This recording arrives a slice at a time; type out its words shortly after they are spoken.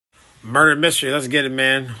Murder mystery. Let's get it,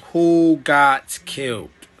 man. Who got killed?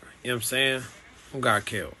 You know what I'm saying? Who got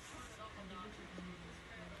killed?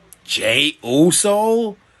 Jey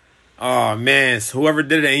Uso? Oh, man. So whoever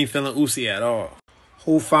did it ain't feeling Uso at all.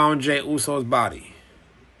 Who found Jey Uso's body?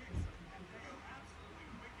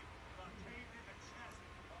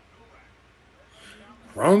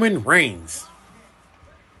 Roman Reigns.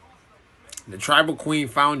 The tribal queen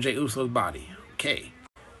found Jey Uso's body. Okay.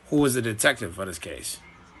 Who was the detective for this case?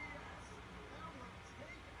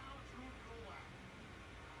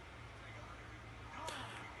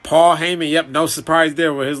 Paul Heyman. Yep, no surprise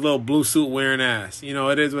there with his little blue suit wearing ass. You know,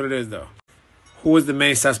 it is what it is, though. Who was the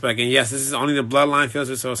main suspect? And yes, this is only the bloodline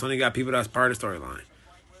filter, so it's only got people that's part of the storyline.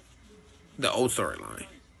 The old storyline.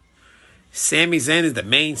 Sami Zayn is the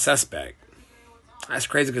main suspect. That's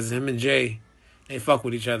crazy because him and Jay, they fuck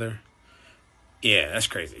with each other. Yeah, that's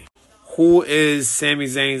crazy. Who is Sami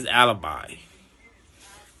Zayn's alibi?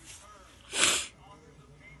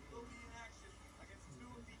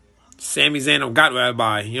 Sami Zayn don't got no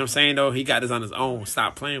alibi. You know what I'm saying, though? He got this on his own.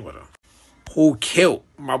 Stop playing with him. Who killed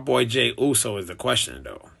my boy Jey Uso is the question,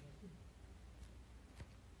 though.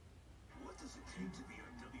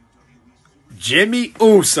 Jimmy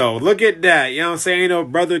Uso. Look at that. You know what I'm saying? No,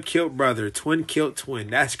 brother killed brother. Twin killed twin.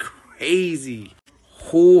 That's crazy.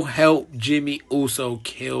 Who helped Jimmy Uso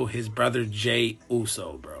kill his brother Jey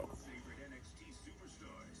Uso, bro?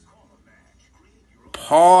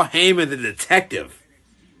 Paul Heyman, the detective.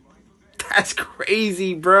 That's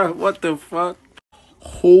crazy, bro. What the fuck?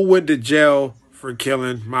 Who went to jail for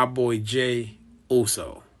killing my boy Jey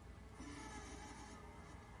Uso?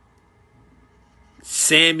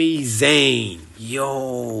 Sami Zayn.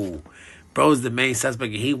 Yo. Bro's the main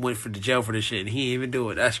suspect and he went for the jail for this shit and he didn't even do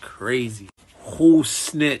it. That's crazy. Who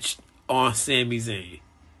snitched on Sami Zayn?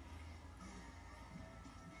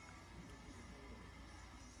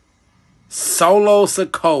 Solo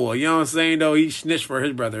Sikoa. You know what I'm saying, though? He snitched for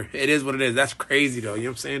his brother. It is what it is. That's crazy, though. You know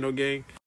what I'm saying, though, gang?